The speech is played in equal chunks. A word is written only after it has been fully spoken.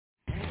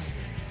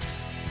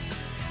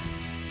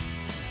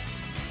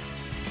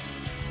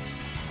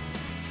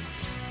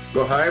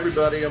Well, hi,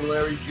 everybody. I'm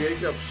Larry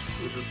Jacobs.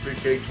 This is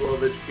Pre-K-12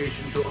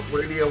 Education Talk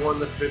Radio on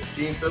the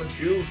 15th of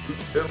June,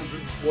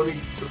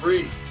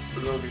 2023.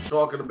 We're going to be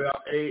talking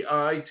about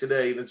AI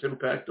today and its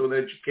impact on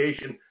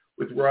education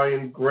with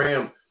Ryan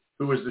Graham,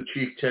 who is the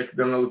Chief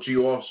Technology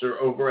Officer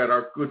over at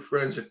our good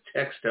friends at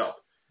Texthelp.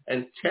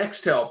 And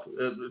Texthelp,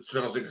 it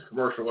sounds like a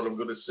commercial, what I'm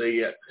going to say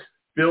yet,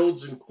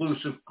 builds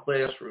inclusive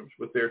classrooms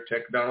with their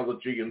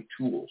technology and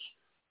tools,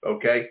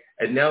 okay?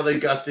 And now they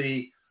got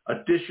the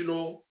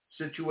additional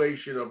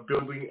situation of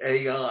building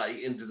AI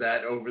into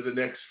that over the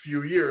next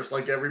few years,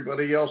 like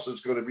everybody else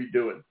is going to be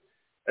doing.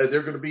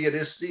 They're going to be at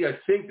ISTE. I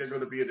think they're going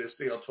to be at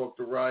ISTE. I'll talk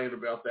to Ryan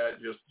about that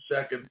in just a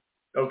second.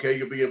 Okay,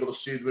 you'll be able to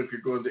see them if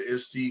you're going to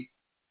ISTE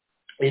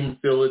in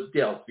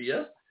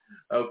Philadelphia.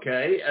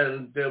 Okay,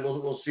 and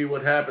we'll see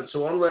what happens.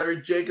 So I'm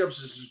Larry Jacobs.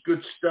 This is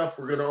good stuff.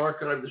 We're going to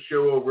archive the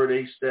show over at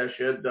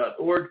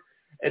ace-ed.org.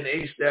 And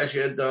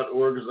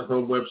ace-ed.org is the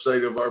home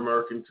website of our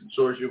American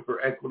Consortium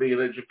for Equity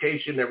and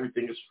Education.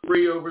 Everything is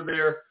free over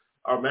there.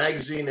 Our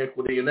magazine,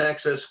 Equity and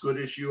Access, good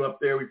issue up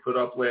there we put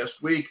up last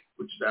week,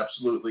 which is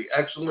absolutely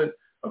excellent.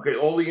 Okay,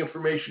 all the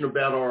information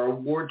about our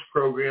awards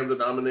program, the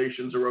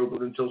nominations are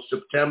open until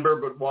September,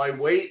 but why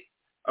wait?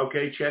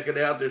 Okay, check it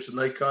out. There's an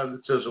icon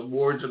that says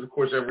awards, and of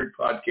course every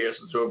podcast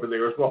is over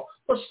there as well.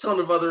 Plus a ton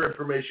of other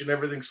information.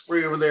 Everything's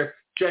free over there.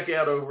 Check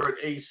out over at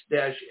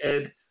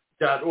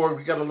ace-ed.org.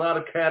 We got a lot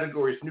of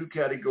categories, new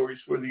categories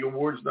for the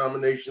awards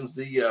nominations,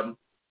 the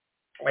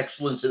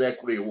Excellence in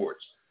Equity Awards.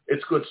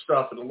 It's good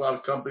stuff, and a lot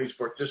of companies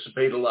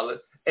participate. A lot of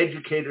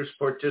educators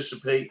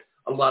participate.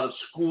 A lot of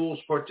schools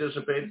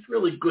participate. It's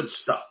really good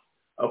stuff,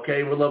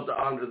 okay? We love to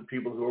honor the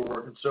people who are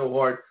working so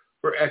hard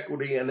for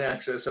equity and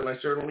access, and I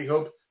certainly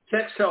hope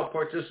Texthelp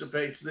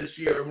participates this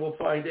year, and we'll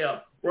find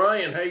out.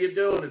 Ryan, how you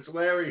doing? It's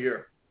Larry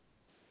here.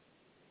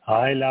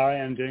 Hi, Larry.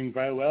 I'm doing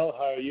very well.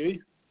 How are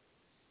you?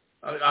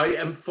 I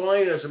am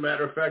fine, as a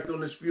matter of fact,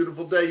 on this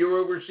beautiful day. You're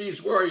overseas.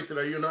 Where are you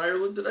today? Are you in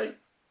Ireland today?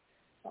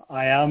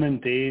 I am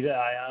indeed.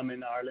 I am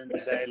in Ireland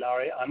today,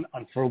 Larry.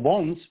 And for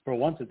once,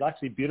 it's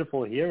actually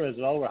beautiful here as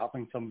well. We're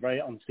having some very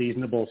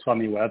unseasonable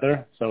sunny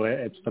weather, so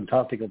it's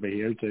fantastic over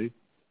here too.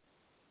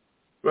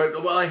 Right.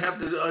 Well, I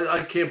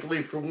can't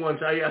believe for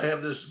once I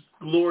have this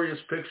glorious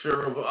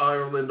picture of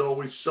Ireland,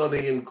 always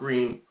sunny and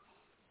green,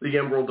 the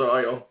Emerald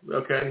Isle.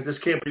 Okay, this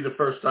can't be the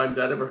first time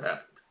that ever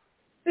happened.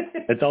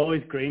 It's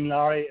always green,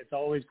 Larry. It's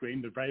always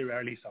green, but very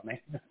rarely sunny.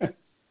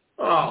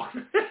 Oh.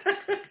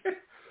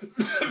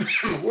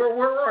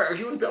 Where are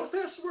you? In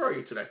Belfast? Where are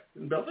you today?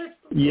 In Belfast?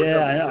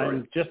 Yeah,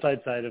 I'm just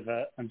outside of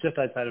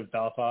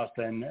Belfast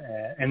in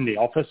the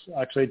office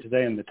actually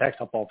today, in the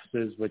Texthelp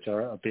offices, which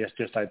are based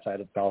just outside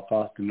of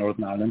Belfast in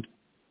Northern Ireland.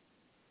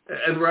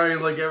 And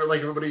Ryan, like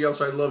everybody else,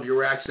 I love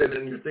your accent,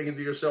 and you're thinking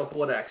to yourself,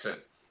 what accent?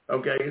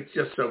 Okay, it's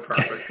just so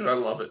perfect. I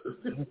love it.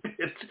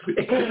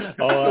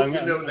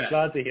 I'm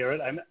glad to hear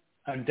it.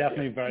 I'm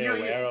definitely very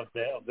aware of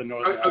the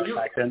Northern Irish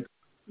accent.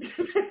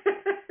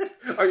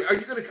 Are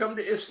you going to come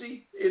to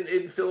ISTE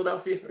in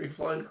Philadelphia? Are you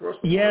flying across?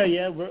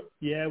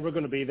 We're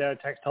going to be there.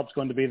 Texthelp's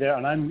going to be there,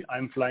 and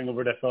I'm flying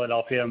over to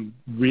Philadelphia. I'm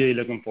really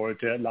looking forward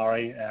to it,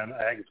 Larry.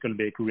 I think it's going to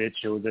be a great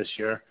show this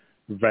year.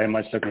 Very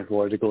much looking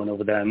forward to going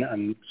over there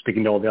and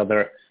speaking to all the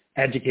other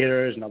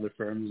educators and other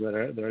firms that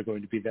are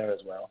going to be there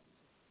as well.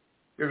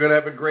 You're going to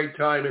have a great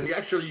time, and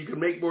actually you can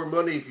make more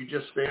money if you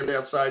just stand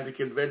outside the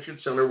convention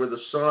center with a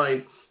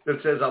sign that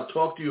says, "I'll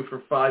talk to you for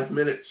 5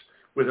 minutes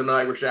with an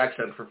Irish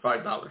accent for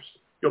 $5.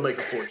 You'll make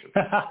a fortune."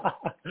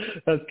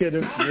 That's good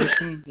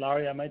information,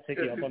 Larry. I might take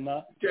you up on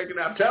that. Check it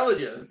out.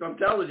 I'm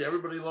telling you,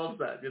 everybody loves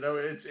that. You know,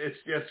 it's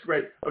just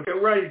great. Okay,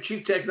 Ryan,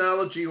 Chief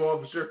Technology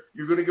Officer.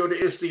 You're going to go to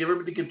ISTE.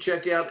 Everybody can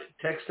check out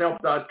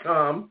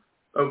texthelp.com.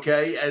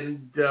 Okay,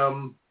 and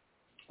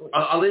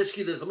I'll ask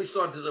you this. Let me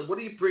start with this. What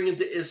are you bringing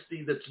to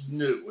ISTE that's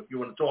new, if you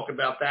want to talk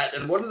about that?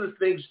 And one of the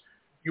things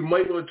you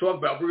might want to talk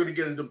about, we're going to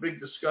get into a big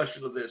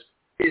discussion of this,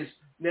 is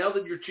now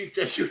that you're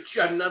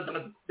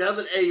now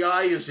that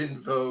AI is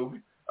in vogue,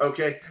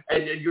 okay,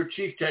 and you're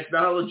Chief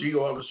Technology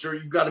Officer,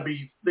 you've got to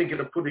be thinking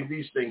of putting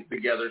these things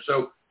together.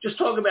 So just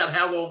talk about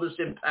how all this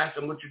impacts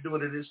and what you're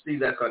doing at ISTE,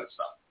 that kind of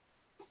stuff.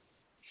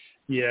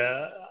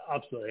 Yeah,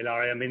 absolutely,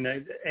 Larry. I mean,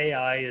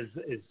 AI is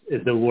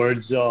the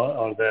words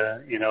or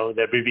the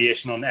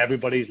abbreviation on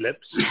everybody's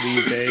lips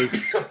these days.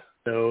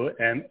 So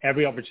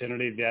every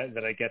opportunity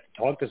that I get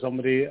to talk to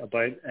somebody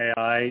about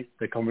AI,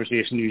 the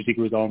conversation usually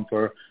goes on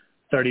for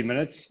 30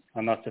 minutes,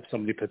 and that's if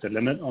somebody puts a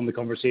limit on the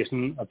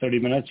conversation at 30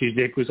 minutes.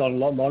 Usually it goes on a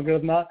lot longer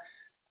than that.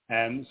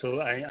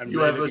 So I'm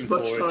you really have as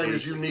much time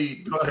as you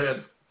need. Go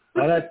ahead.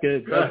 Oh, that's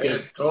good. That's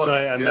good. So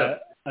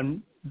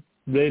I'm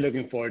really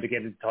looking forward to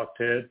getting to talk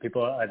to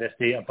people at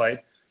ISTE about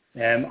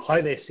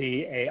how they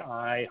see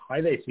AI,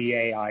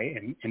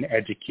 in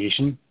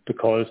education,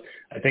 because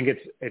I think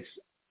it's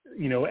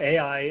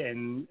AI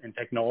and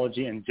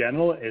technology in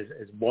general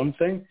is one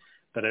thing,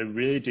 but I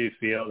really do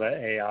feel that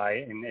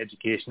AI in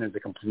education is a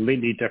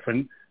completely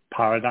different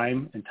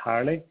paradigm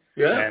entirely.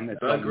 Yeah, it's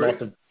got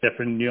lots of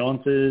different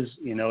nuances.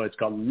 It's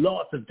got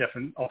lots of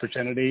different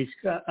opportunities,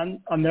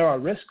 and there are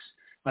risks.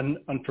 And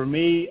for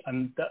me,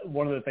 and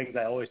one of the things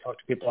I always talk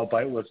to people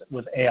about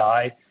with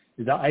AI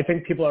is that I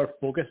think people are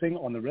focusing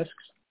on the risks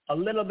a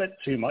little bit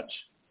too much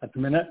at the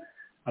minute.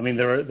 I mean,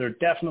 there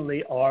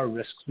definitely are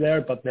risks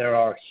there, but there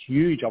are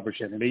huge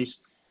opportunities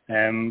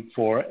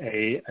for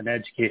an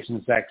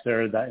education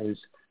sector that is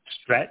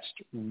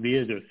stretched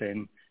razor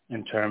thin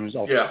in terms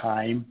of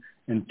time,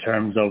 in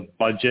terms of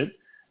budget,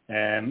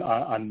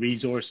 and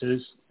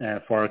resources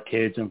for our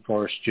kids and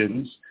for our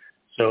students.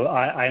 So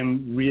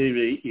I'm really,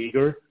 really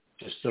eager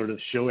to sort of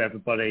show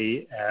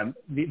everybody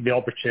the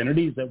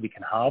opportunities that we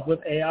can have with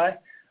AI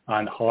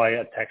and how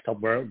at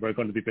Texthelp we're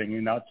going to be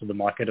bringing that to the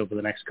market over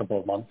the next couple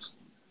of months.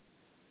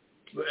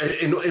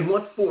 In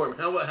what form?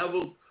 How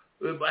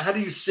do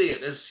you see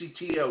it as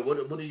CTO?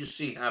 What do you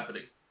see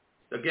happening?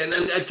 Again,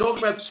 and talk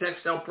about the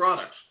Texthelp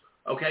products,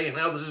 okay, and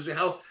how this is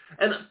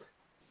and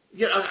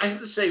I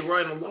have to say,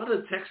 Ryan, a lot of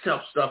the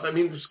Texthelp stuff. I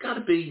mean, there's got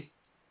to be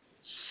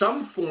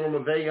some form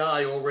of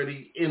AI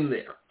already in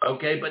there,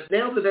 okay? But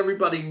now that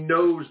everybody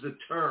knows the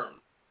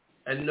term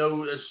and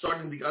is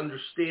starting to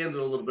understand it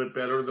a little bit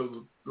better,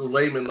 the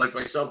layman like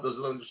myself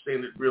doesn't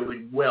understand it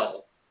really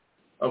well.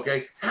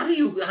 Okay, how do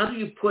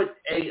you put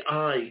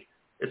AI,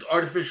 it's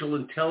artificial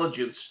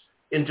intelligence,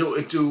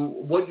 into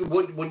what you've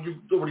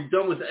already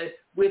done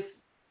with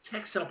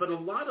Texthelp? And a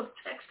lot of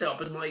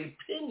Texthelp, in my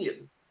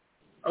opinion,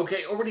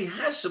 okay, already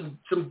has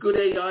some good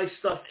AI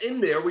stuff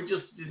in there. We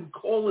just didn't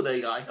call it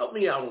AI. Help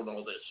me out on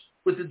all this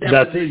with the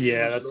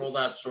definitions and all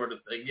that sort of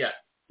thing. Yeah,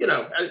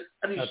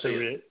 how do you see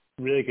it?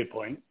 Really good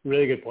point.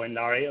 Really good point,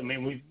 Larry. I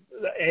mean,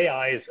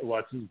 AI is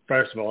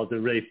first of all, it's a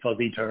really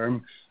fuzzy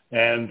term.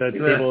 That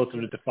people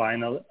sort of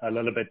define a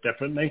little bit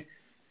differently.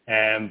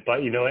 But,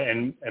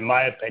 in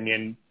my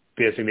opinion,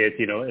 basically,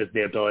 it's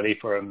the ability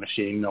for a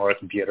machine or a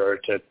computer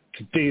to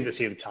do the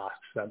same tasks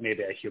that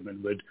maybe a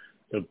human would,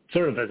 so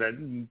sort of as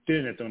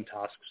doing its own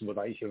tasks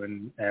without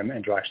human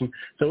interaction.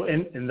 So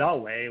in that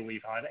way,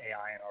 we've had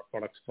AI in our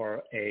products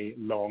for a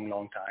long,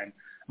 long time.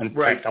 And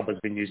Texthelp has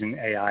been using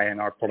AI in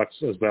our products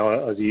as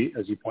well, as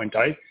you point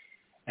out.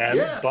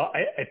 But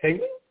I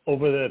think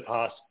over the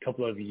past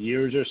couple of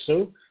years or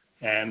so,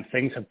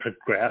 things have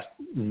progressed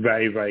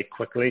very, very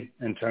quickly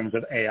in terms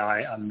of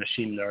AI and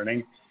machine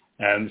learning.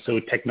 So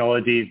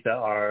technologies that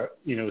are,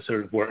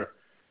 sort of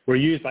were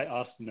used by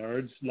us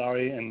nerds,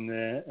 Larry, in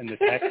the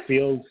tech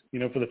field,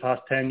 for the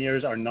past 10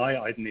 years are now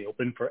out in the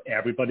open for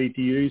everybody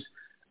to use.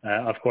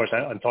 Of course,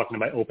 I'm talking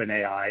about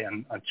OpenAI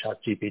and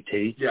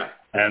ChatGPT.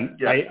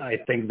 I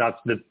think that's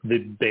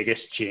the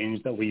biggest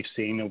change that we've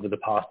seen over the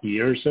past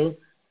year or so.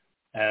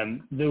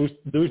 Those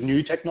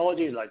new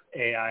technologies like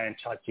AI and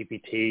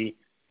ChatGPT,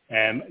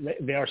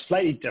 they are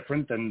slightly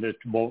different than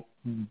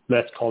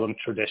let's call them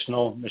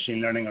traditional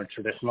machine learning or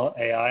traditional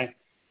AI,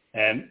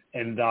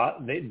 in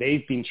that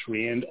they've been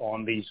trained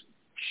on these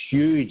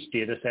huge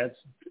data sets,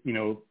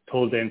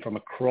 pulled in from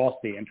across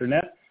the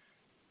internet,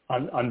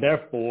 and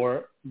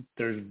therefore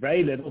there's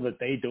very little that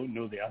they don't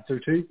know the answer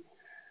to.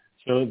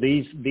 So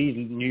these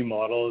new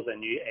models and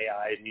new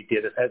AI, new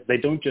data sets, they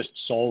don't just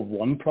solve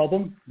one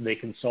problem; they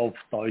can solve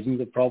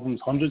thousands of problems,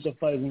 hundreds of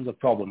thousands of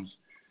problems.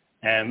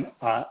 And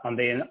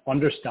they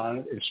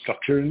understand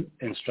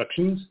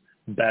instructions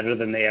better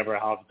than they ever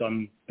have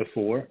done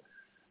before.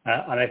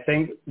 And I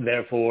think,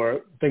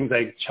 therefore, things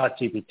like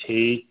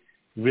ChatGPT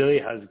really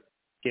has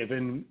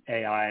given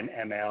AI and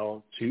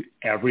ML to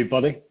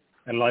everybody.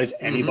 It allows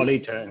anybody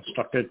to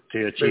instruct it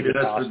to achieve the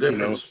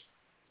task.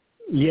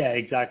 Yeah,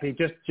 exactly.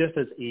 Just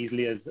as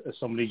easily as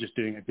somebody just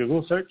doing a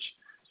Google search.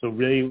 So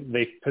really,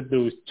 they put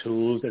those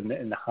tools in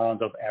the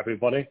hands of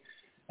everybody.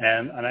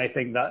 And I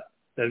think that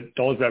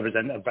does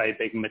represent a very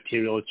big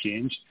material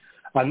change.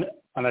 And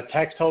at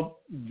Texthelp,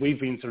 we've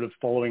been sort of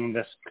following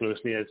this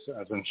closely, as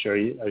I'm sure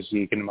as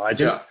you can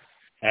imagine,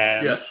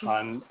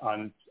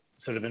 and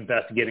sort of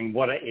investigating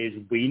what it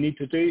is we need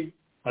to do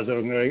as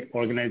an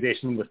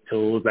organization with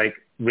tools like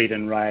Read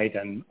and Write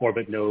and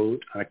Orbit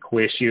Note and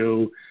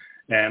Equatio,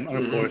 and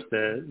of course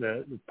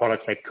the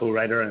products like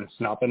Co-Writer and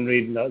Snap and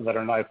Read that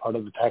are now part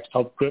of the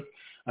Texthelp group,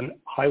 and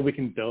how we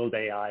can build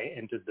AI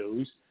into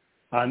those.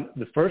 And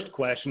the first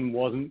question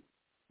wasn't,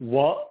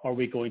 what are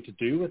we going to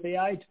do with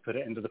AI to put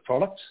it into the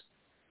products?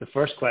 The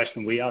first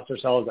question we asked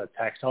ourselves at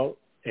Texthelp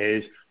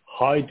is,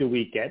 how do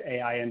we get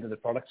AI into the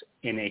products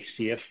in a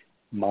safe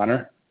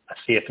manner, a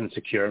safe and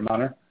secure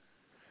manner?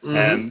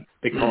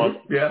 Because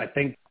I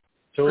think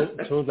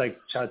tools like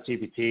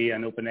ChatGPT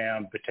and OpenAI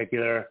in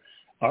particular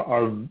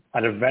are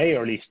at a very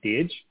early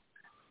stage.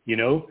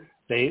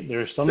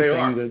 There's some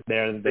things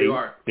that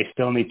they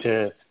still need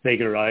to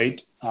figure out,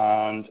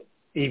 and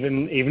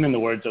even in the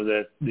words of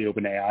the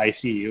OpenAI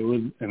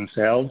CEO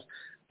themselves,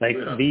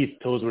 these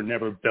tools were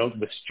never built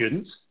with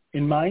students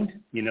in mind.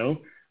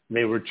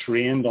 They were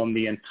trained on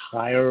the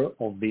entire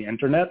of the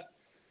internet,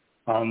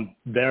 and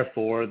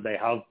therefore they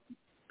have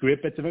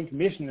great bits of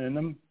information in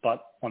them.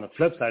 But on the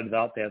flip side of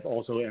that, they have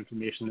also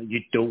information that you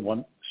don't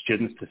want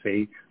students to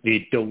see, that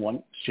you don't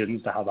want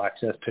students to have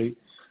access to.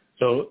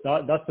 So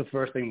that's the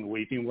first thing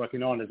we've been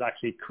working on, is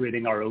actually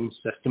creating our own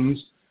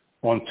systems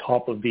on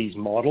top of these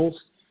models,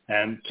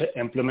 to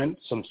implement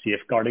some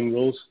safeguarding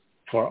rules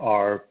for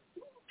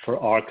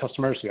our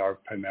customers, who are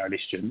primarily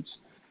students,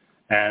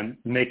 and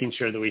making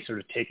sure that we sort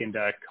of take into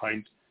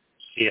account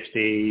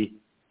safety,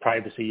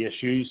 privacy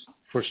issues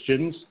for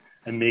students,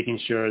 and making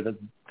sure that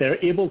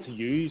they're able to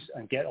use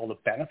and get all the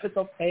benefits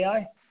of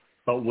AI,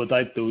 but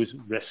without those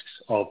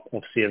risks of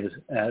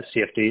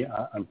safety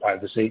and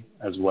privacy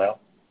as well.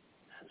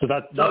 So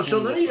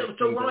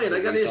Ryan,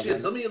 I got to ask you.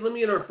 Let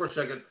me interrupt for a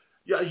second.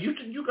 Yeah,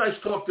 you guys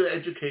talk to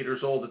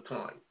educators all the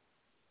time,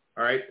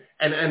 all right?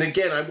 And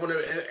again, I want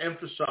to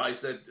emphasize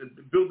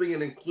that building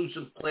an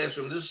inclusive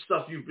classroom, this is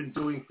stuff you've been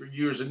doing for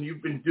years, and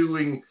you've been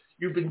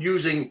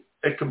using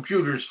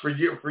computers for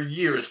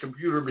years,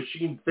 computer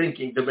machine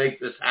thinking to make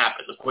this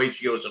happen. The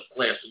Quatio is a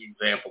classic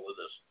example of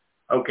this.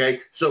 Okay,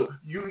 so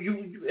you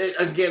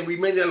again, we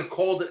may not have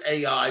called it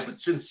AI, but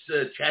since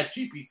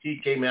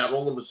ChatGPT came out,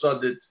 all of a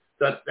sudden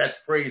that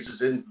phrase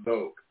is in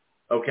vogue.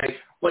 Okay,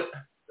 but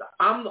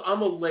I'm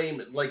a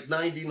layman, like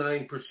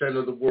 99%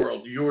 of the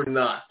world. You're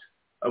not.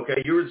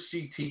 Okay, you're a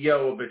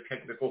CTO of a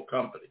technical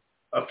company.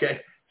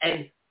 Okay,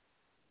 and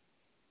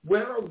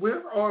where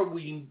are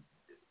we?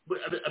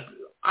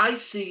 I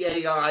see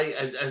AI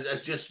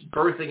as just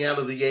birthing out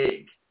of the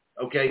egg.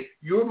 Okay,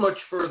 you're much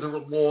further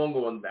along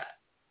on that.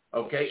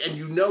 Okay, and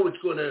you know it's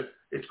going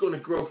to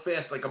grow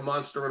fast like a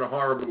monster in a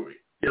horror movie.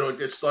 You know, it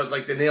just starts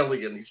like an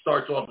alien. He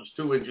starts off as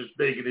 2 inches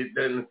big, and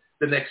then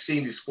the next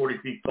scene he's 40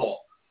 feet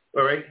tall.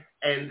 All right,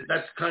 and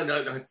that's kind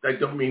of, I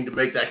don't mean to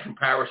make that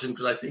comparison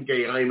because I think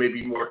AI may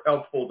be more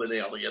helpful than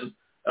Alien.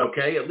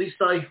 Okay, at least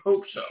I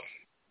hope so.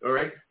 All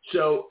right,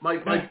 so my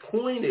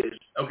point is,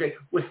 okay,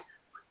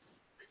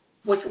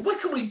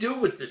 what can we do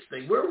with this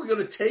thing? Where are we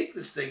going to take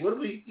this thing? What do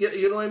we,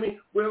 you know what I mean?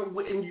 Where,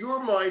 in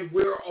your mind,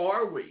 where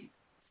are we?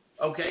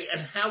 Okay,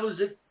 and how does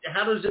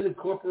it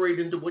incorporate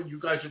into what you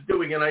guys are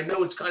doing? And I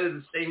know it's kind of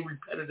the same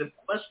repetitive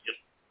question.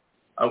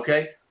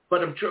 Okay,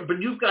 but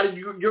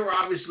you're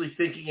obviously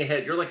thinking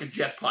ahead. You're like a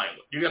jet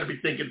pilot. You got to be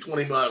thinking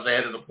 20 miles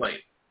ahead of the plane,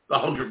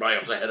 100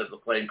 miles ahead of the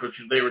plane, because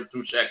you're there in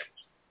 2 seconds.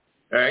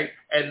 All right,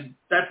 and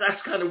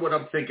that's kind of what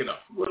I'm thinking of.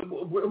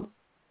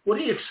 What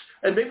do you?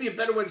 And maybe a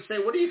better way to say,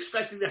 what are you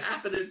expecting to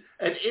happen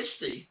at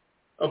ISTE?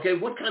 Okay,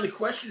 what kind of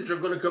questions are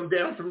going to come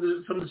down from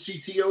the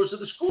CTOs of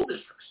the school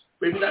districts?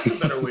 Maybe that's a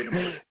better way to put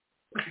it.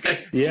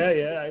 Okay.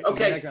 Yeah.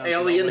 Okay,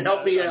 Alien,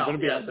 help me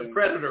out. Yeah, the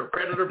Predator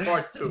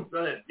Part 2. Go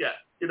ahead. Yeah,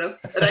 you know.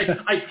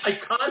 And I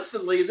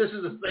constantly, this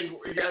is the thing.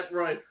 Yeah,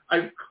 right.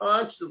 I'm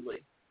constantly,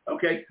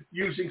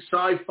 using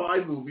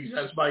sci-fi movies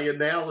as my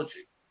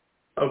analogy.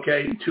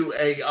 Okay, to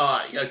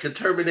AI.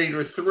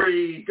 Terminator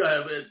 3,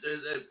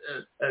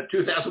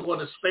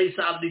 2001: A Space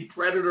Odyssey,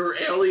 Predator,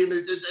 Alien.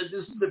 This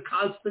is the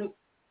constant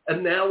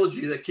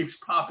analogy that keeps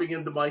popping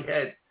into my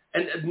head.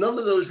 And none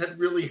of those had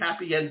really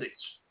happy endings.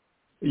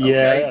 Okay?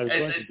 Yeah, I was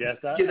going to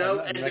suggest that. You know,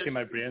 I'm making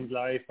my brains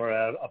lie for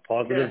a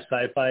positive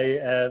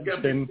sci-fi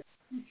spin.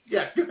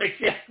 Yeah,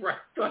 right.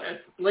 Go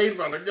ahead. Blade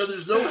Runner. No,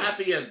 there's no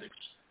happy endings.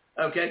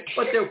 Okay?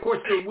 But of course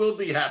there will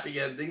be happy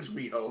endings,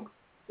 we hope.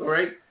 All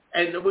right?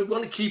 And we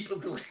want to keep,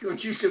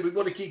 what you said, we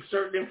want to keep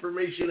certain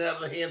information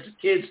out of the hands of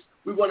kids.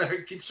 We want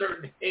to keep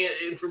certain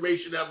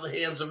information out of the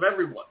hands of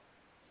everyone.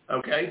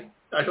 Okay?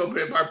 I hope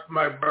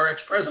our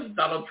ex-president,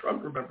 Donald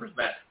Trump, remembers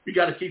that. We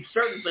got to keep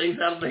certain things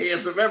out of the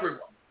hands of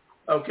everyone.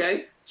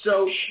 Okay?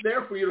 So,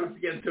 therefore, you don't have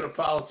to get into the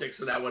politics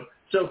of that one.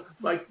 So,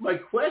 my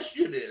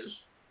question is,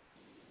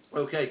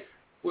 okay,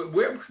 what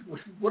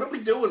are we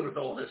doing with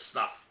all this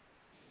stuff?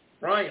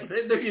 Ryan,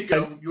 there you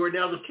go. You are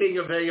now the king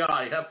of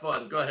AI. Have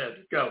fun. Go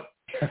ahead. Go.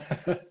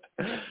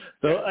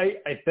 So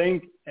I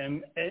think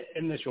in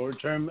the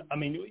short term, I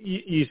mean,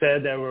 you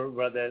said that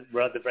we're at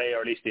the very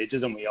early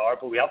stages, and we are,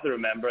 but we have to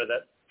remember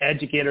that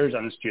educators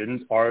and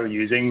students are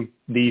using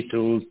these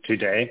tools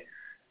today.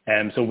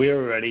 So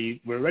we're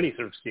already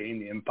sort of seeing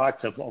the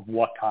impacts of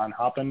what can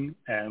happen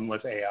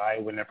with AI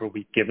whenever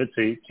we give it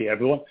to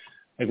everyone.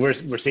 Like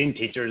we're seeing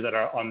teachers that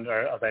are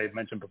under, as I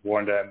mentioned before,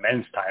 under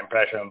immense time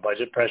pressure and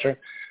budget pressure,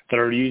 that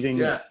are using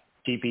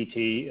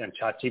GPT and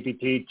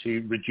ChatGPT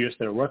to reduce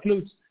their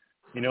workloads.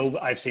 You know,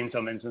 I've seen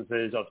some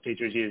instances of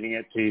teachers using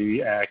it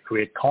to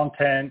create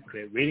content,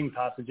 create reading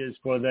passages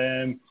for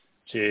them,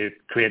 to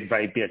create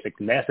very basic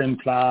lesson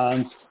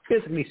plans,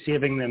 basically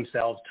saving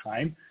themselves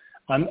time.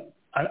 And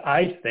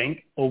I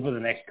think over the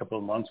next couple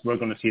of months, we're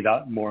going to see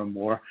that more and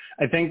more.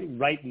 I think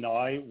right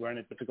now we're in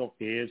a difficult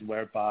phase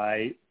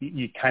whereby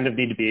you kind of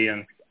need to be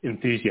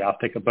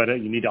enthusiastic about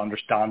it. You need to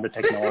understand the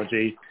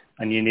technology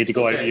and you need to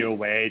go out of your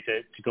way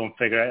to go and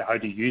figure out how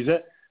to use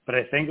it. But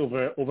I think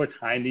over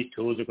time, these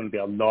tools are going to be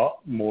a lot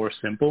more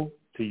simple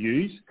to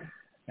use.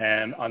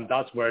 And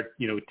that's where,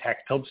 you know,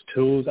 Texthelp's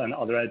tools and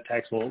other ed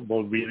techs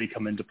will really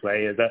come into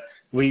play, is that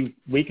we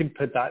can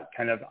put that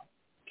kind of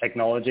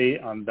technology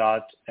and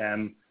that,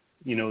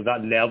 you know,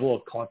 that level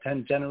of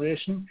content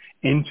generation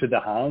into the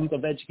hands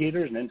of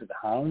educators and into the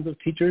hands of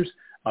teachers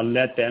and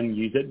let them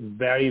use it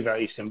very,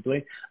 very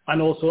simply.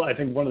 And also, I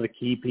think one of the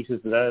key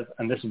pieces of that,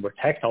 and this is where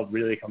Texthelp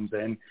really comes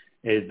in,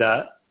 is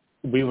that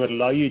we would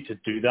allow you to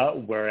do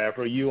that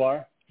wherever you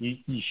are.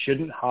 you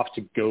shouldn't have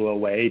to go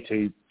away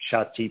to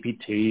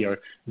ChatGPT or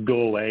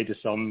go away to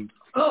some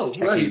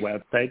techie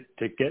website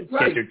to get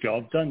your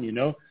job done, you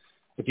know.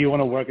 If you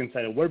want to work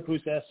inside a word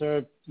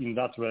processor, you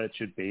know, that's where it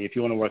should be. If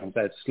you want to work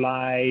inside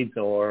slides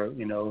or,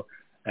 you know,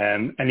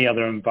 any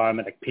other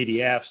environment like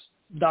PDFs,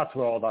 that's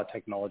where all that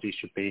technology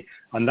should be.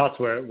 And that's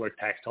where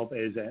Texthelp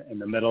is in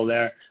the middle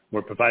there.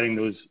 We're providing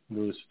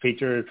those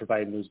features,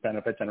 providing those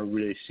benefits in a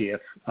really safe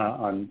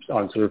and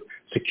sort of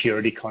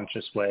security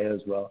conscious way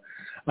as well.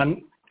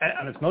 And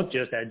it's not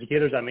just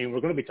educators. I mean,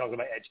 we're going to be talking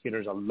about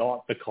educators a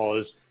lot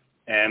because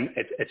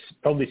it's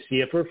probably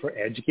safer for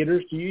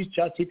educators to use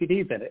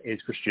ChatGPT than it is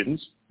for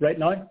students right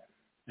now,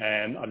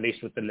 at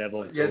least with the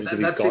level of tools that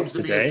we've got today. That seems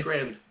to be a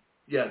trend.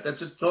 Yeah,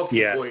 that's a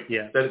talking point.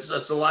 Yeah.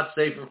 That's a lot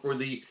safer for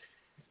the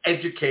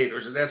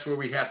educators, and that's where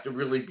we have to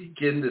really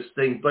begin this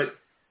thing. But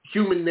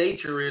human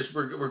nature is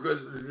we're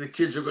good. The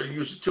kids are going to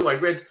use it too. I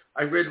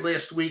read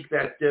last week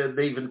that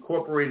they've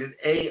incorporated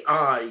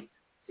AI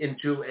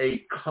into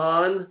a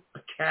Khan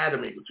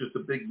Academy, which is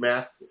the big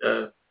math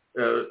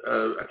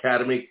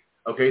academy.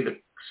 Okay, the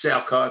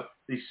Salcon,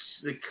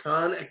 the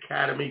Khan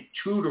Academy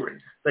tutoring.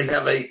 They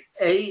have a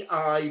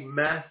AI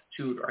math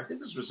tutor. I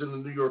think this was in the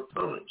New York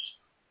Times.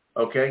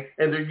 Okay,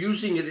 and they're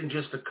using it in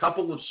just a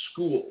couple of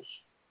schools.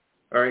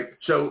 All right,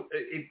 so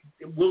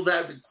will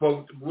that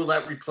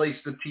replace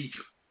the teacher?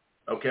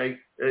 Okay,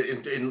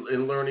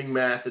 in learning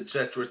math, et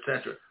cetera, et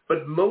cetera.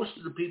 But most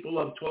of the people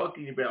I'm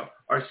talking about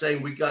are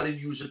saying we got to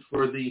use it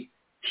for the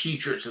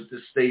teachers at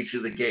this stage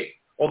of the game.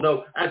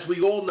 Although, as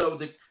we all know,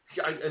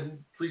 and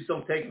please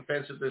don't take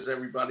offense at this,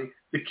 everybody,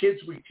 the kids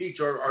we teach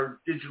are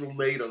digital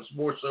natives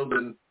more so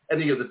than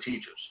any of the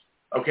teachers.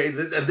 Okay,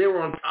 and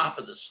they're on top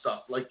of this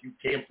stuff like you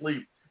can't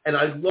believe. And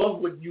I love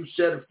what you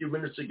said a few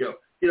minutes ago.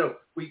 You know,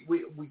 we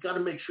got to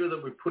make sure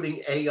that we're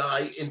putting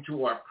AI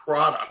into our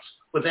products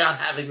without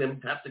having them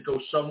have to go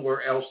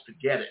somewhere else to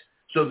get it,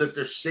 so that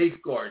there's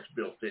safeguards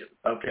built in.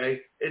 Okay,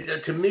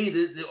 to me,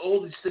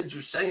 all these things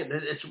you're saying,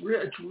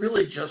 it's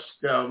really just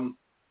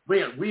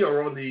man, we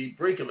are on the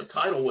brink of a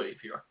tidal wave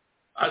here.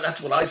 That's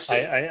what I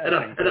say.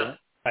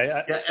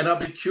 And I'll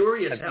be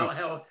curious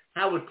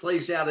how it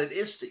plays out at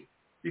ISTE,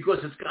 because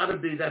it's got to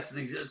be, that's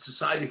the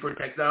Society for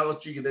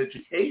Technology and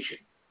Education.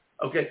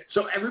 Okay,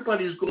 so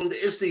everybody who's going to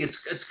ISTE,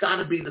 it's got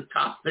to be the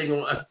top thing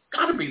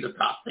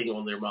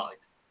on their mind.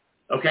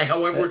 Okay,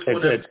 however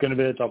it's going to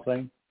be the top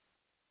thing.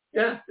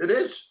 Yeah, it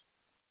is.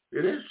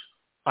 It is.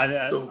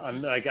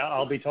 And like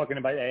I'll be talking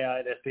about AI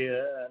at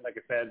ISTE, like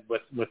I said,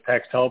 with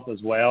Texthelp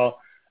as well.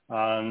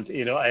 And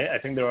you know, I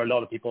think there are a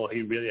lot of people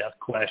who really have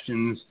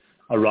questions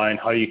around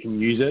how you can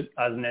use it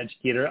as an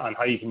educator and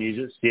how you can use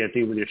it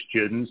safely with your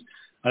students.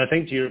 And I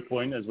think to your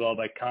point as well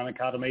about Khan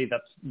Academy,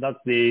 that's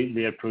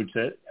the approach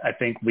that I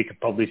think we could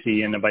probably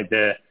see in about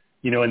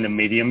in the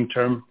medium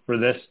term for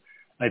this.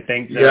 I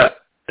think that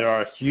there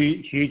are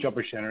huge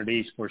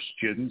opportunities for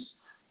students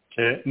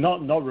to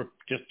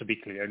just to be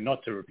clear,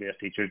 not to replace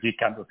teachers. You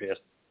can't replace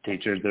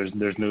teachers. There's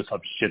no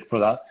substitute for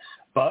that.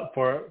 But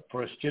for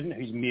a student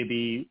who's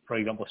maybe, for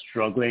example,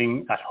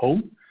 struggling at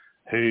home,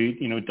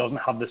 who doesn't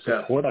have the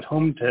support at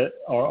home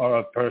or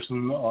a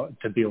person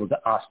to be able to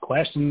ask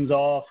questions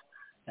of,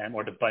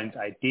 or to bounce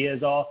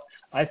ideas off,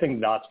 I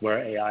think that's where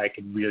AI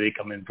can really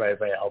come in very,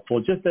 very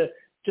helpful. Just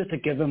to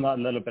give them that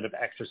little bit of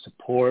extra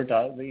support,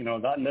 that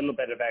little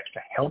bit of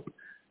extra help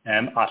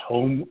at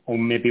home, or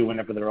maybe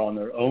whenever they're on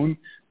their own,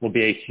 will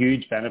be a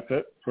huge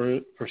benefit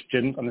for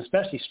students, and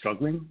especially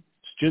struggling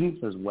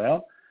students as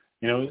well.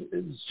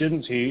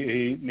 Students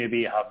who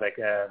maybe have like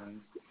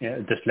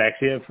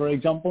dyslexia, for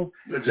example,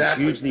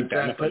 hugely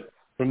benefit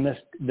from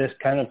this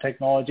kind of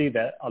technology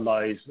that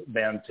allows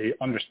them to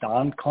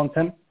understand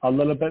content a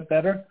little bit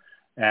better,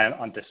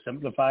 and to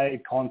simplify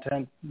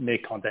content,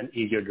 make content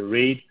easier to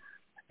read.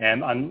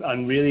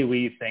 And really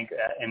we think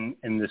in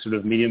the sort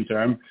of medium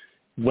term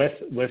with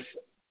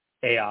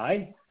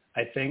AI,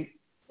 I think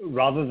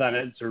rather than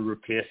it sort of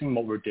replacing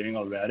what we're doing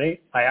already,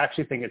 I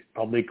actually think it's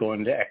probably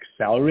going to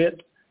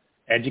accelerate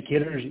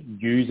educators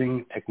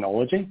using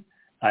technology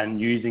and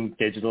using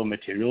digital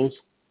materials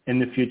in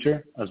the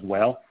future as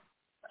well.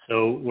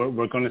 So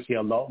we're going to see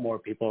a lot more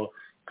people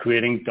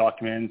creating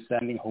documents,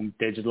 sending home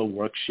digital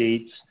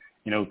worksheets.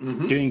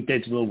 Doing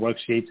digital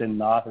worksheets in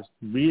math is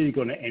really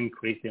going to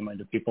increase the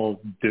amount of people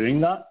doing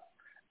that.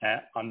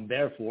 And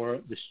therefore,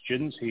 the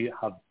students who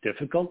have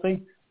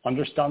difficulty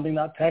understanding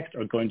that text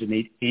are going to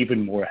need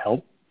even more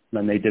help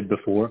than they did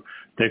before.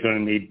 They're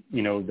going to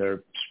need,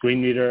 their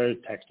screen reader,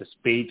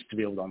 text-to-speech to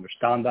be able to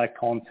understand that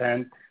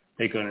content.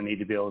 They're going to need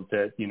to be able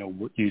to,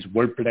 use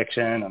word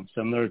prediction and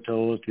similar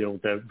tools to be able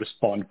to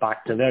respond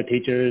back to their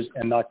teachers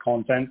in that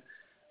content.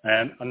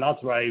 And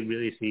that's where I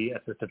really see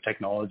assistive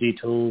technology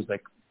tools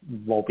like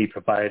what we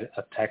provide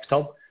at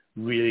Texthelp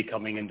really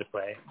coming into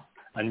play,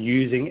 and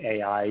using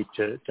AI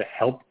to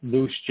help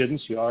those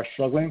students who are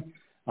struggling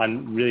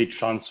and really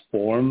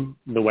transform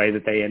the way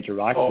that they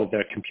interact with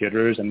their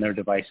computers and their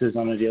devices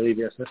on a daily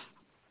basis.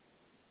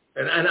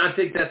 And I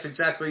think that's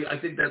exactly,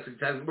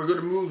 we're going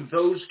to move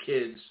those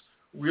kids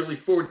really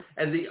forward.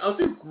 And the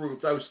other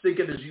group, I was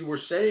thinking as you were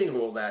saying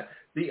all that,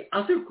 the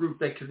other group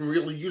that can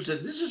really use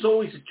it, this is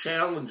always a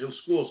challenge in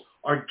schools,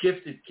 are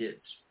gifted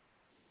kids.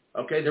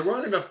 Okay, there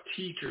aren't enough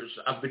teachers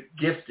of the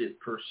gifted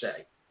per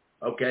se.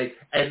 Okay,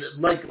 and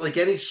like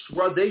any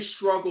they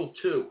struggle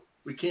too.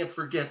 We can't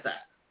forget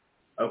that.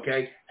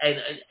 Okay, and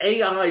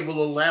AI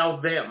will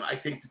allow them, I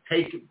think, to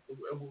take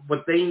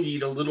what they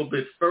need a little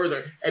bit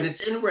further. And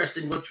it's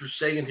interesting what you're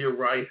saying here,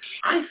 Ryan.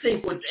 I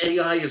think what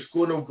AI is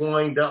going to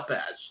wind up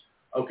as,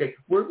 okay,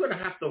 we are going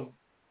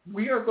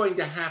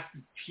to have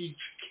to teach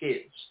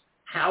kids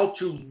how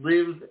to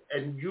live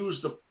and use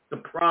the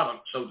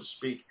product, so to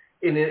speak,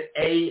 in an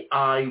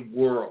AI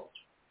world.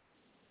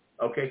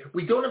 Okay,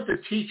 we don't have to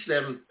teach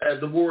them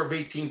the War of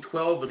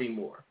 1812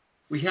 anymore.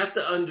 We have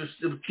to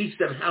teach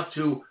them how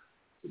to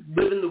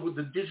live in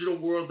the digital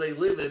world they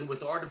live in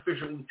with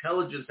artificial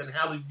intelligence and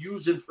how to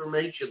use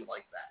information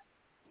like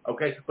that.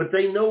 Okay, but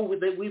they know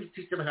that we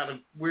teach them how to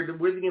where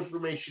the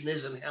information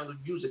is and how to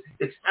use it.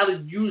 It's how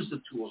to use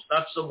the tools,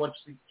 not so much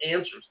the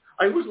answers.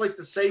 I always like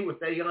to say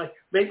with AI,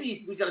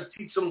 maybe we got to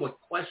teach them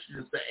what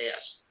questions to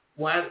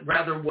ask,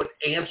 rather what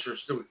answers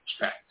to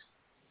expect.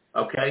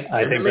 Okay,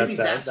 I think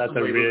that's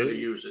the way we're going to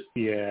use it.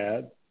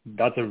 Yeah.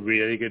 That's a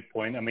really good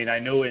point. I mean, I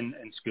know in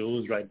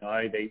schools right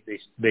now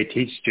they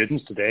teach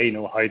students today,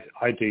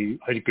 how to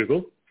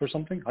Google for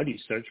something, how do you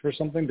search for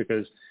something,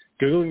 because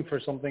Googling for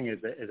something is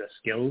a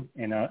skill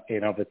in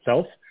of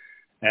itself.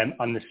 And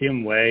on the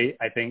same way,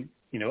 I think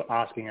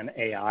asking an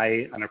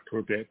AI an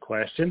appropriate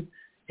question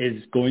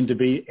is going to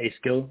be a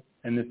skill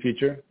in the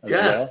future as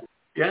well.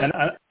 Yeah. And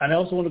I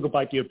also want to go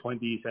back to your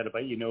point that you said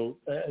about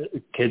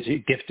kids,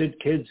 gifted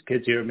kids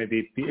who are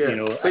maybe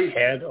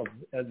ahead of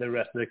the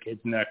rest of the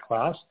kids in their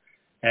class.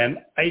 And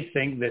I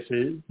think this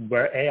is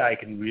where AI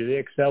can really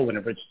excel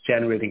whenever it's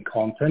generating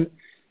content,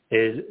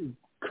 is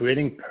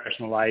creating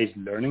personalized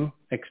learning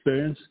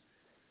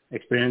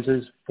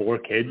experiences for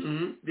kids.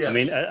 Mm-hmm. Yeah. I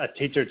mean, a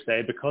teacher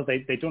today, because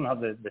they don't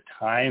have the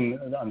time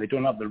and they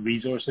don't have the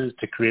resources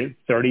to create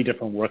 30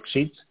 different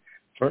worksheets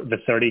for the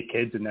 30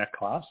 kids in their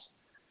class,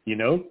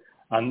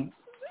 And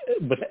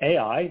with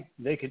AI,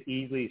 they could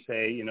easily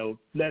say,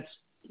 let's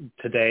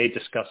today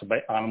discuss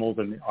about animals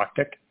in the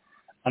Arctic.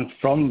 And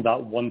from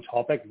that one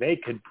topic, they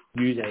could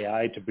use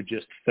AI to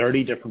produce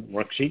 30 different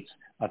worksheets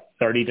at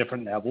 30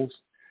 different levels,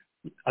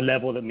 a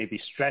level that maybe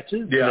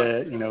stretches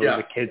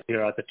the kids who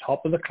are at the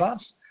top of the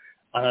class,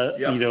 a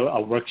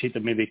worksheet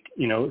that maybe,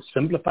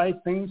 simplifies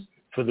things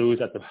for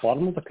those at the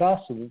bottom of the class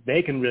so that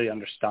they can really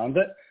understand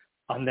it.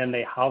 And then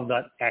they have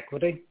that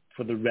equity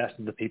for the rest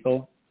of the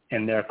people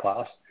in their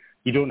class.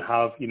 You don't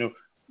have,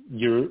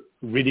 your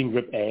reading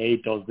group A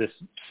does this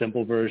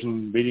simple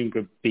version, reading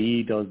group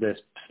B does this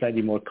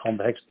slightly more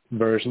complex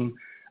version,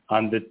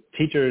 and the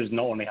teacher is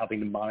not only having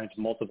to manage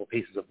multiple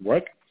pieces of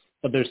work,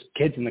 but there's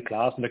kids in the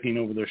class looking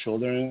over their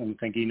shoulder and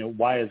thinking,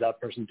 why is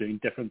that person doing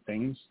different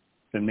things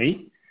than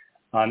me?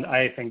 And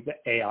I think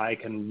that AI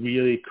can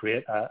really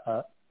create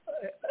a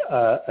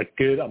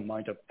good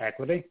amount of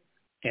equity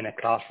in a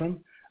classroom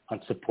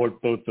and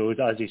support both those,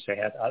 as you say,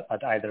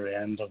 at either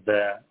end of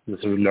the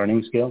sort of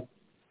learning scale.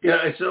 Yeah,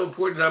 it's so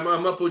important.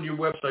 I'm up on your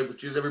website,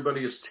 which is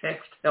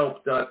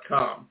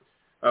texthelp.com,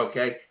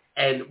 okay?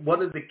 And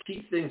one of the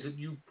key things that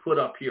you put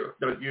up here,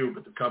 not you,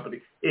 but the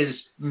company, is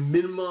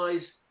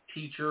minimize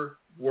teacher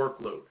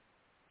workload,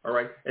 all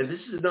right? And this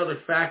is another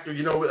factor.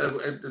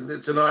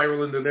 It's in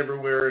Ireland and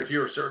everywhere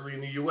here, certainly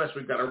in the U.S.,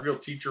 we've got a real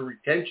teacher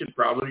retention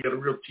problem. We've got a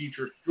real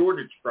teacher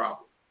shortage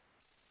problem,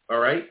 all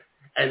right?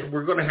 And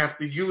we're going to have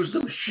to use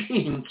the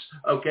machines,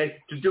 okay,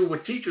 to do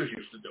what teachers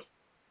used to do.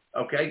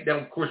 Okay, now,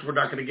 of course, we're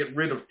not going to get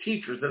rid of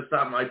teachers. That's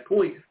not my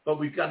point. But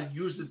we've got to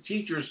use the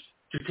teachers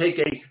to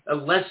take a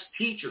less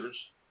teachers,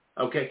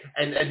 okay,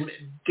 and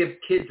give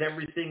kids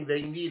everything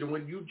they need. And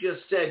when you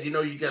just said,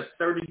 you got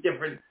 30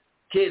 different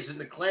kids in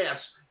the class,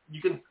 you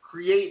can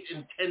create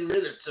in 10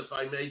 minutes, if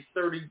I may,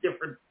 30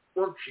 different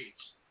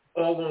worksheets,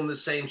 all on the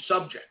same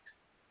subject.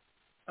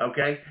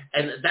 Okay,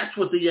 and that's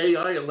what the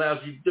AI allows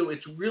you to do.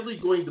 It's really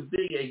going to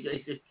be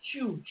a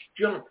huge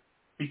jump.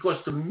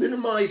 Because to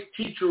minimize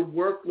teacher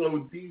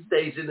workload these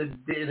days in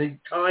a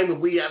time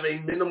when we have a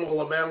minimal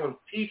amount of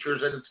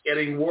teachers and it's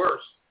getting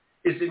worse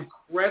is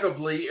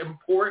incredibly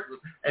important.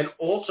 And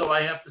also,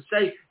 I have to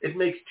say, it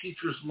makes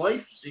teachers'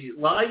 lives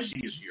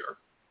easier.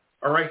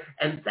 All right?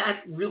 And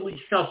that really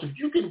helps. If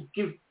you can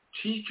give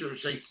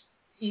teachers a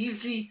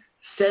easy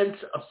sense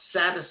of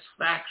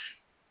satisfaction,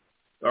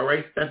 all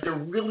right, that they're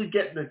really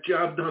getting the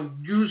job done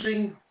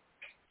using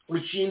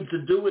machines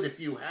to do it if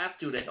you have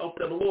to help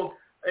them along,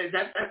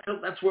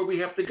 that's where we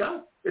have to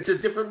go. It's a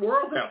different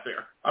world out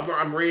there.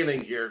 I'm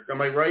ranting here.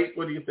 Am I right?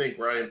 What do you think,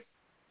 Ryan?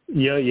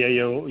 Yeah,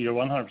 you're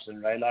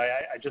 100% right.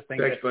 I just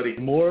think Thanks, that buddy.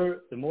 the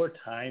more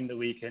time that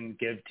we can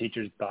give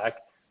teachers back,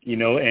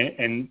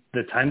 and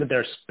the time that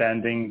they're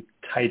spending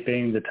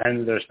typing, the time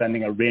that they're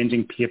spending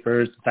arranging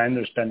papers, the time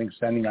they're spending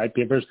sending out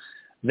papers,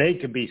 they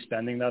could be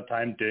spending that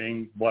time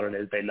doing what it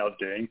is they love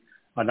doing,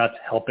 and that's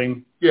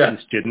helping the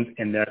students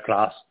in their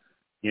class.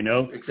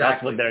 Exactly.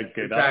 That's what they're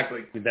good at.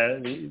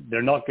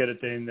 They're not good at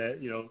doing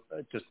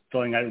just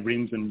filling out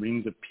reams and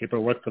reams of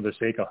paperwork for the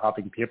sake of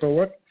having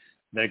paperwork.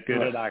 They're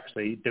good at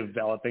actually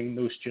developing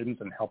those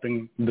students and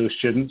helping those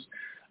students.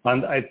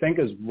 And I think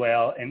as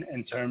well,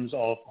 in terms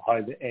of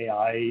how the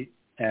AI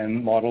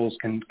models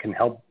can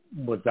help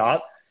with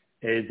that,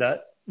 is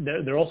that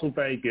they're also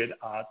very good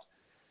at,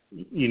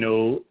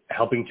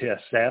 helping to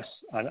assess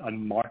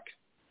and mark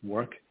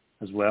work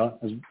as well.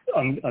 As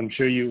I'm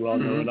sure you well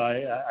know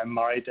that I'm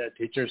married to a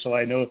teacher, so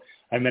I know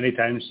how many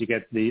times you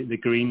get the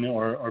green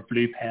or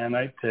blue pen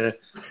out to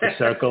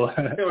circle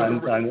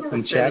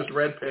and check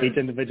each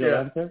individual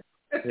answer.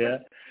 Yeah.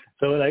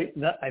 So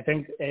I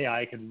think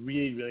AI can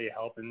really, really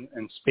help in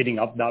speeding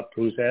up that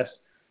process,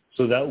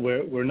 so that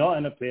we're not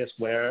in a place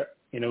where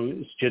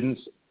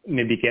students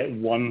maybe get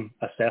one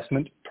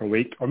assessment per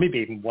week, or maybe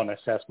even one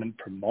assessment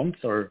per month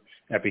or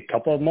every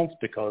couple of months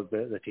because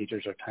the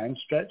teachers are time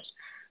stretched.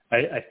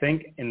 I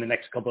think in the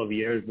next couple of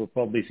years we'll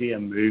probably see a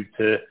move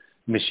to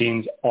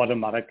machines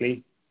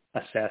automatically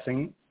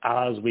assessing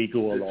as we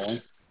go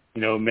along.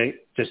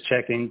 Just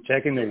checking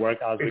the work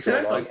as we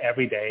go along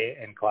every day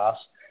in class.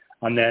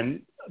 And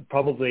then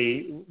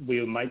probably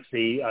we might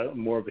see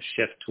more of a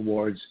shift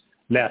towards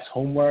less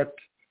homework,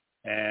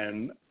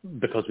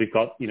 because we've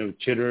got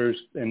tutors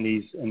in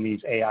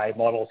these AI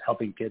models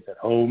helping kids at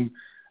home,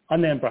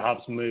 and then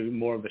perhaps move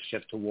more of a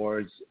shift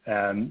towards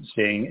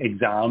seeing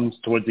exams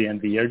towards the end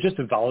of the year just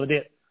to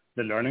validate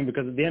the learning.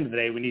 Because at the end of the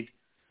day, we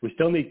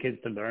still need kids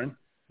to learn.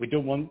 We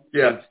don't want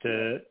kids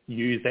to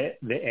use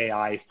the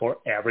AI for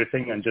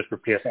everything and just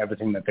replace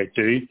everything that they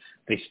do.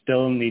 They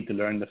still need to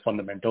learn the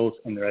fundamentals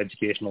in their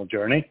educational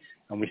journey,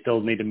 and we still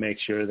need to make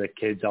sure that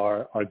kids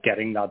are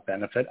getting that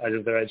benefit out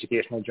of their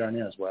educational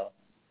journey as well.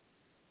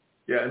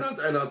 Yeah,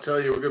 and I'll tell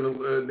you, we're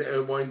going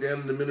to wind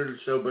down in a minute or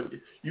so, but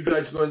you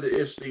guys are going to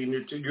ISTE, and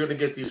you're going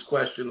to get these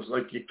questions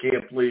like you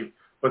can't believe.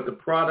 But the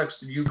products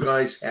that you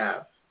guys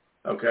have,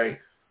 okay,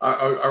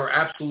 are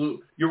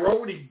absolute. You're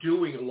already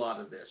doing a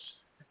lot of this.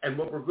 And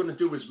what we're going to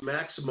do is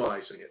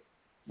maximizing it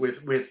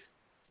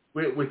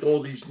with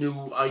all these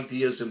new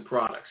ideas and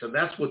products. And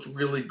that's what's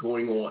really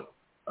going on,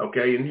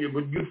 okay? And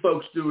what you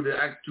folks do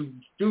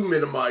to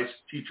minimize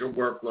teacher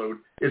workload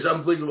is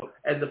unbelievable.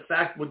 And the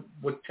fact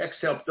what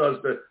Texthelp does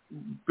to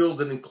build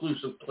an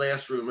inclusive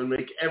classroom and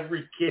make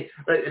every kid,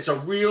 it's a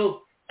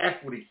real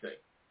equity thing,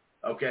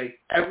 okay?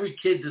 Every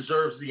kid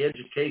deserves the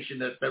education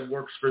that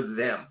works for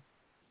them,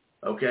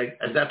 okay?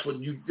 And that's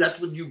what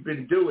you've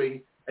been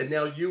doing. And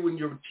now you and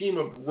your team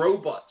of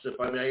robots, if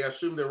I may, I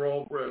assume they're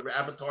all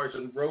avatars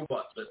and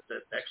robots at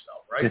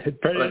Texthelp, right?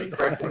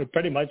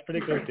 Pretty much,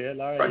 pretty close to it,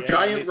 Larry. Right. Yeah,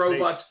 giant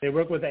robots. They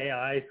work with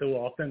AI so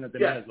often that they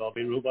might as well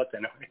be robots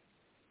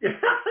anyway.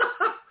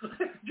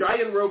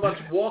 Giant robots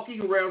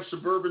walking around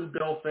suburban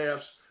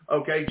Belfast,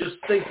 okay, just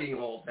thinking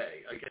all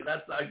day. Okay,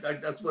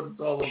 that's what it's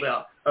all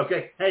about.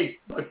 Okay, hey,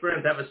 my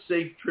friend, have a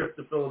safe trip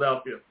to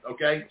Philadelphia.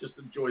 Okay, just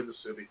enjoy the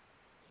city.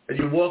 And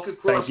you walk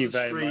across the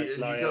street,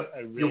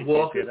 you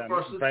walk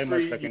across the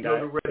street, you go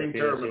to Reading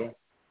Terminal.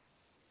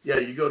 Yeah,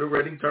 you go to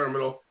Reading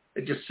Terminal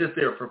and just sit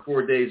there for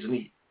 4 days and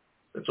eat.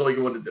 That's all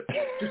you want to do.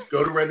 Just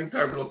go to Reading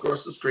Terminal across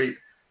the street,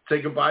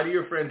 say goodbye to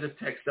your friends at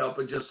Texthelp,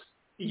 and just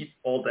eat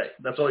all day.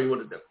 That's all you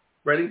want to do.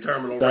 Reading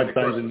Terminal. That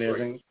sounds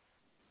amazing.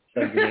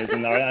 Sounds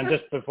amazing. All right. And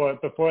just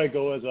before I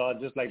go as well, I'd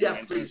just like to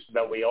mention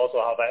that we also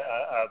have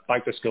a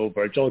back to school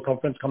virtual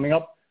conference coming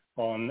up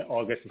on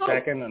August the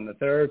 2nd and the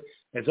 3rd.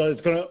 It's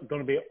going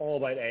to be all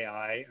about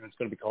AI, and it's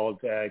going to be called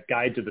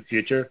Guide to the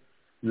Future,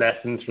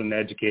 Lessons from the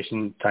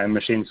Education Time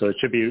Machine. So it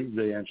should be a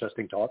really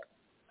interesting talk.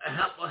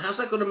 How's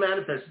that going to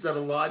manifest? Is that a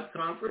live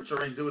conference, or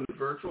are you doing it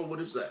virtual? What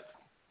is that?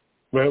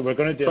 We're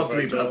going to do it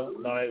virtual,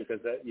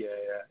 because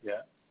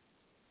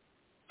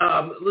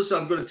listen,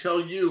 I'm going to tell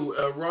you,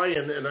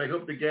 Ryan, and I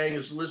hope the gang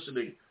is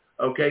listening.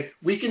 Okay,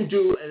 we can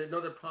do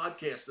another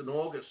podcast in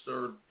August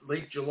or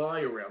late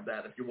July around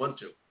that if you want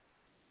to.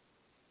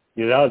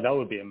 Yeah, that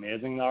would be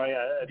amazing, Larry.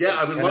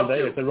 I would love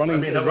to. It's a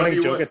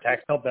running joke at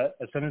Texthelp that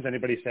as soon as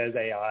anybody says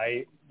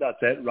AI, that's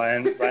it.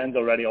 Ryan's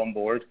already on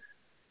board.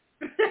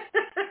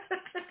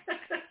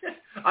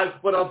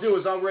 What I'll do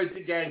is I'll write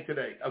the gang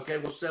today. Okay,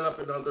 we'll set up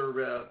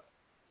another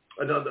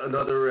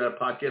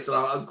podcast, and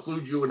I'll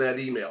include you in that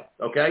email.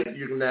 Okay,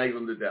 you can nag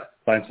them to death.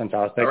 Sounds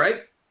fantastic. All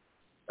right.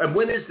 And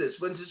when is this?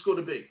 When's this going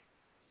to be?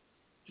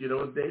 Do you know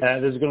what date?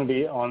 This is going to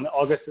be on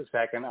August the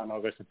 2nd and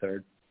August the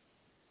 3rd.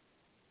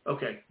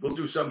 Okay, we'll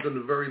do something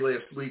the very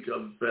last week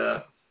of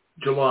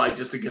July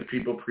just to get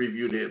people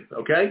previewed in.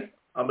 Okay,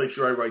 I'll make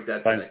sure I write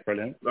that. Thanks, today.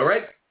 Brilliant. All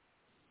right.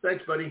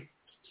 Thanks, buddy.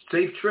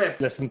 Safe trip.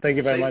 Listen, thank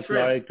you very much,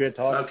 Larry. Great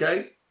talk.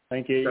 Okay.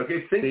 Thank you.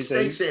 Okay, think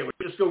steak sandwich.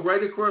 Just go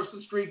right across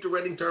the street to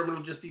Reading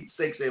Terminal. Just eat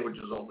steak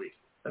sandwiches all week.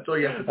 That's all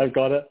you have to do. I've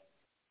got it.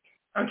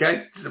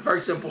 Okay, it's a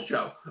very simple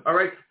show. All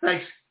right,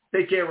 thanks.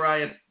 Take care,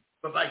 Ryan.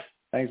 Bye-bye.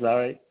 Thanks,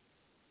 Larry.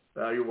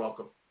 You're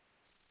welcome.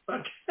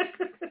 Okay.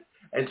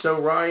 And so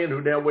Ryan, who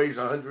now weighs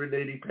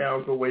 180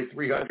 pounds, will weigh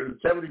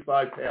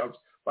 375 pounds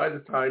by the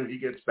time he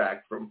gets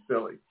back from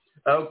Philly.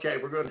 Okay,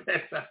 we're going to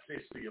have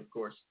ISTE, of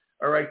course.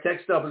 All right,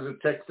 Texthelp is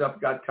at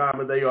texthelp.com,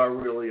 and they are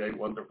really a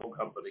wonderful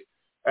company.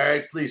 All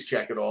right, please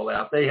check it all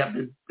out. They have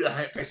been,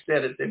 like I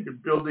said, they've been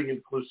building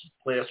inclusive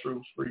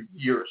classrooms for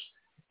years.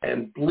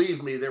 And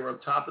believe me, they're on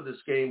top of this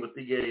game with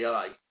the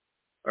AI.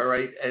 All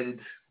right, and,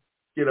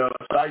 you know,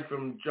 aside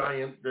from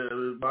giant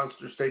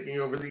monsters taking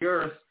over the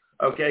earth,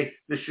 okay,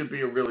 this should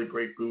be a really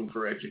great boon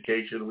for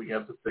education. We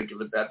have to think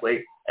of it that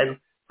way. And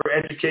for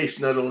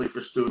education, not only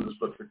for students,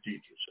 but for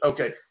teachers.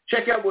 Okay,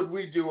 check out what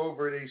we do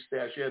over at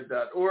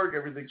ace-ed.org.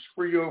 Everything's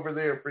free over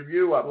there for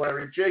you. I'm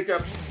Larry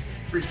Jacobs,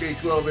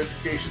 Pre-K-12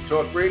 Education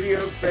Talk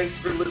Radio. Thanks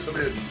for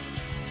listening.